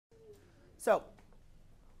So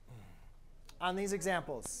on these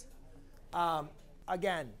examples,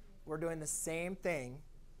 again, we're doing the same thing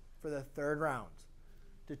for the third round.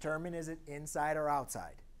 Determine is it inside or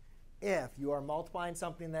outside. If you are multiplying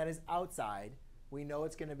something that is outside, we know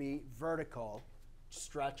it's going to be vertical,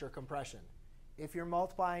 stretch, or compression. If you're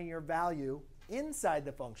multiplying your value inside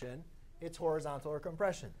the function, it's horizontal or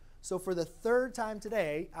compression. So for the third time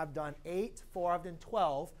today, I've done 8, 4, I've done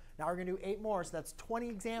 12. Now we're going to do 8 more, so that's 20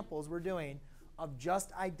 examples we're doing of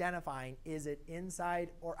just identifying is it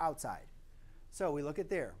inside or outside. So we look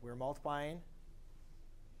at there. We're multiplying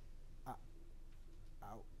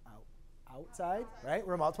outside, right?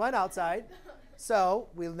 We're multiplying outside. So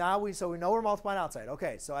we know we're multiplying outside.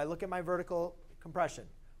 OK, so I look at my vertical compression,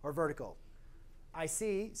 or vertical. I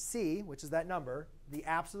see C, which is that number, the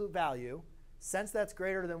absolute value. Since that's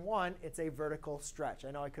greater than 1, it's a vertical stretch.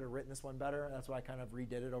 I know I could have written this one better. That's why I kind of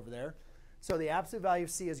redid it over there. So the absolute value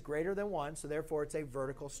of C is greater than 1, so therefore it's a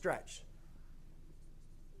vertical stretch.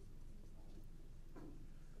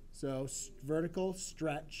 So vertical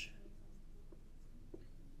stretch.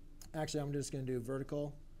 Actually, I'm just going to do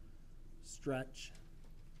vertical stretch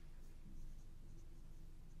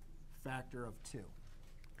factor of 2.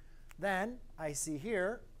 Then I see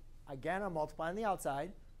here, again, I'm multiplying the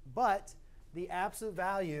outside, but the absolute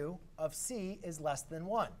value of C is less than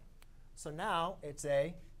 1. So now it's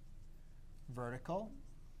a vertical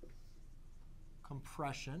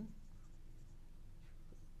compression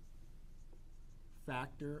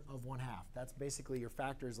factor of 1/2. That's basically your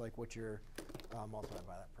factor is like what you're multiplying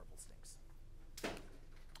by. That purple stinks.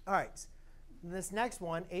 All right. This next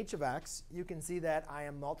one, h of x, you can see that I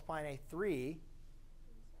am multiplying a 3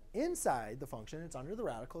 inside the function. It's under the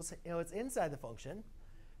radicals. It's inside the function.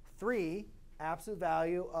 3, absolute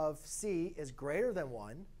value of C is greater than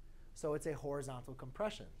 1. So it's a horizontal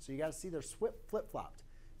compression. So you got to see they're flip-flopped.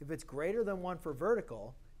 If it's greater than 1 for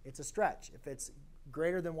vertical, it's a stretch. If it's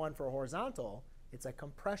greater than 1 for horizontal, it's a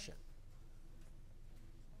compression.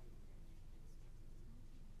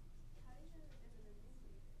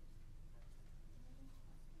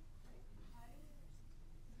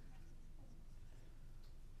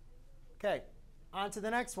 OK, on to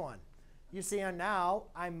the next one. You see now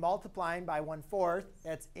I'm multiplying by 1/4.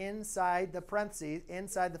 That's inside the parentheses,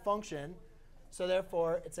 inside the function. So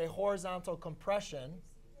therefore, it's a horizontal compression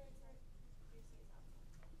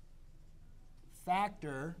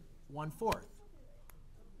factor 1/4.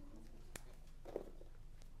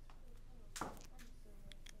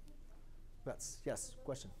 Yes,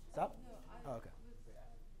 question. Stop? Oh, OK.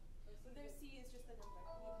 So their C is just the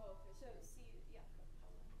number. So C, yeah.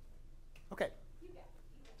 OK.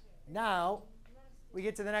 Now we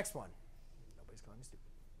get to the next one. Nobody's calling me stupid.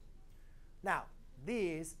 Now,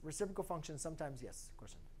 these reciprocal functions sometimes, yes,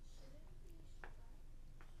 question.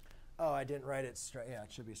 Oh, I didn't write it straight. Yeah,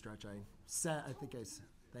 it should be stretch.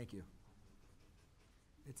 Thank you.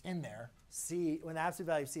 It's in there. C, when the absolute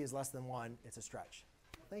value of C is less than 1, it's a stretch.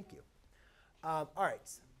 Thank you. All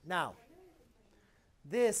right. Now,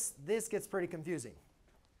 this gets pretty confusing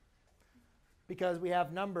because we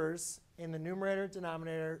have numbers in the numerator,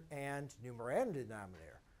 denominator, and numerator and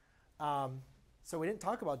denominator. So we didn't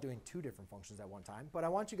talk about doing 2 different functions at one time, but I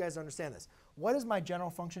want you guys to understand this. What is my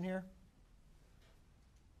general function here?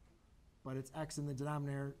 But it's x in the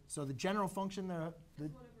denominator. So the general function, the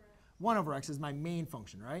 1 over x is my main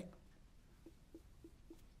function, right?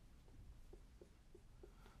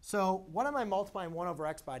 So what am I multiplying 1 over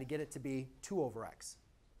x by to get it to be 2 over x?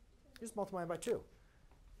 Just multiplying by 2.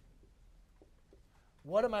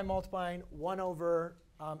 What am I multiplying 1 over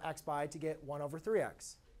x by to get 1 over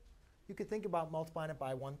 3x? You could think about multiplying it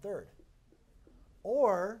by 1/3.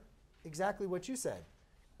 Or exactly what you said.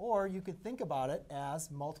 Or you could think about it as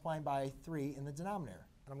multiplying by 3 in the denominator.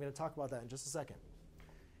 And I'm going to talk about that in just a second.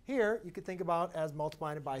 Here, you could think about as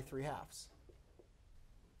multiplying it by 3/2.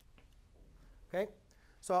 OK?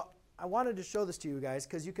 So I wanted to show this to you guys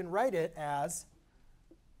because you can write it as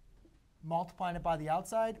multiplying it by the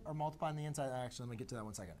outside or multiplying the inside. Actually, let me get to that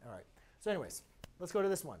 1 second. All right. So anyways, let's go to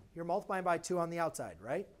this one. You're multiplying by 2 on the outside,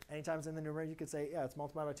 right? Anytime it's in the numerator, you could say, yeah, it's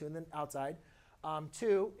multiplying by 2 on the outside.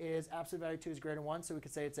 2 is absolute value 2 is greater than 1, so we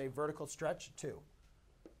could say it's a vertical stretch 2.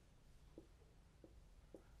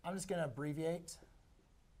 I'm just going to abbreviate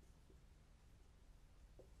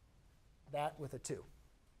that with a 2.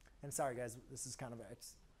 And sorry, guys, this is kind of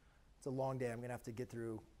it's a long day. I'm going to have to get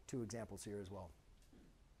through 2 examples here as well.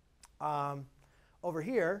 Over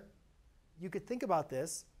here, you could think about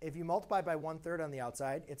this. If you multiply by 1/3 on the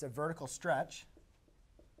outside, it's a vertical stretch.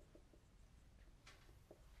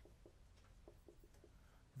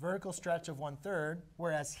 vertical stretch of 1/3,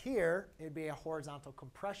 whereas here it'd be a horizontal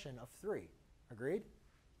compression of 3. Agreed?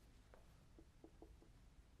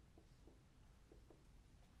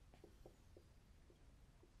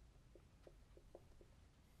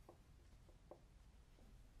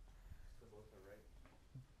 So both are right?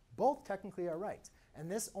 Both technically are right. And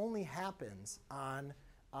this only happens on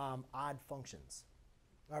odd functions.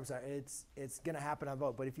 I'm sorry, it's going to happen on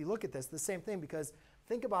both. But if you look at this, the same thing, because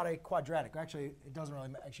think about a quadratic. Actually, it doesn't really,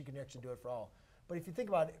 actually, you can actually do it for all. But if you think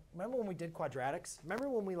about it, remember when we did quadratics? Remember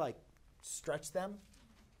when we like stretched them?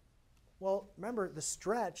 Well, remember the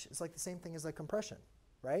stretch is like the same thing as the compression,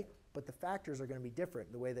 right? But the factors are going to be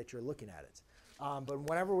different the way that you're looking at it. But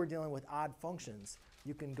whenever we're dealing with odd functions,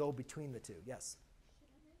 you can go between the two. Yes?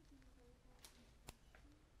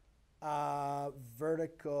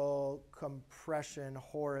 Vertical compression,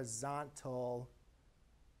 horizontal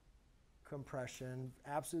compression.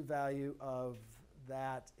 Absolute value of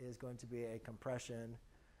that is going to be a compression.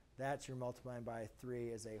 That you're multiplying by 3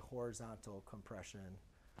 is a horizontal compression.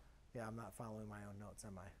 Yeah, I'm not following my own notes,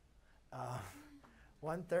 am I?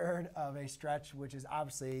 1/3 of a stretch, which is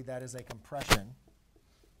obviously, that is a compression.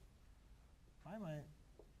 Why am I?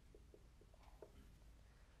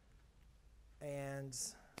 And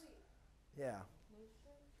yeah. It's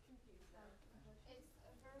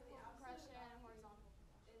a vertical compression, horizontal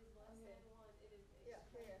compression.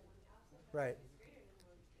 Right.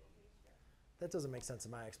 That doesn't make sense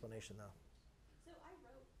in my explanation, though. So I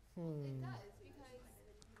wrote. It does,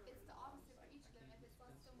 because it's the opposite for each of them. If it's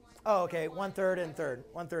less than 1. Oh, okay. 1/3 and 1/3.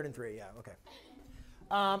 1/3 and 3. Yeah, okay.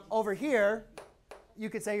 Over here, you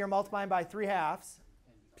could say you're multiplying by 3/2.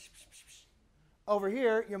 Over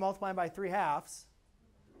here, you're multiplying by 3/2.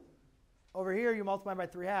 Over here, you're multiplying by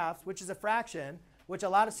 3/2, which is a fraction, which a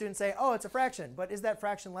lot of students say, oh, it's a fraction. But is that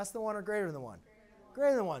fraction less than 1 or greater than 1?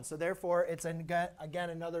 Greater than 1. So therefore, it's, again,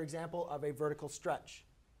 another example of a vertical stretch.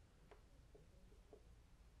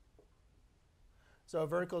 So a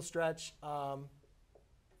vertical stretch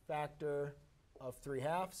factor of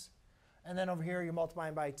 3/2. And then over here, you're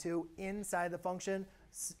multiplying by 2 inside the function.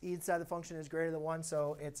 Inside the function is greater than 1,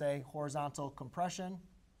 so it's a horizontal compression.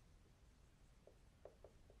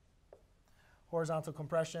 Horizontal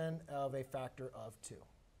compression of a factor of 2.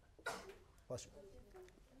 Bless you.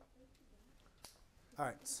 All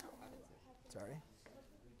right. Sorry.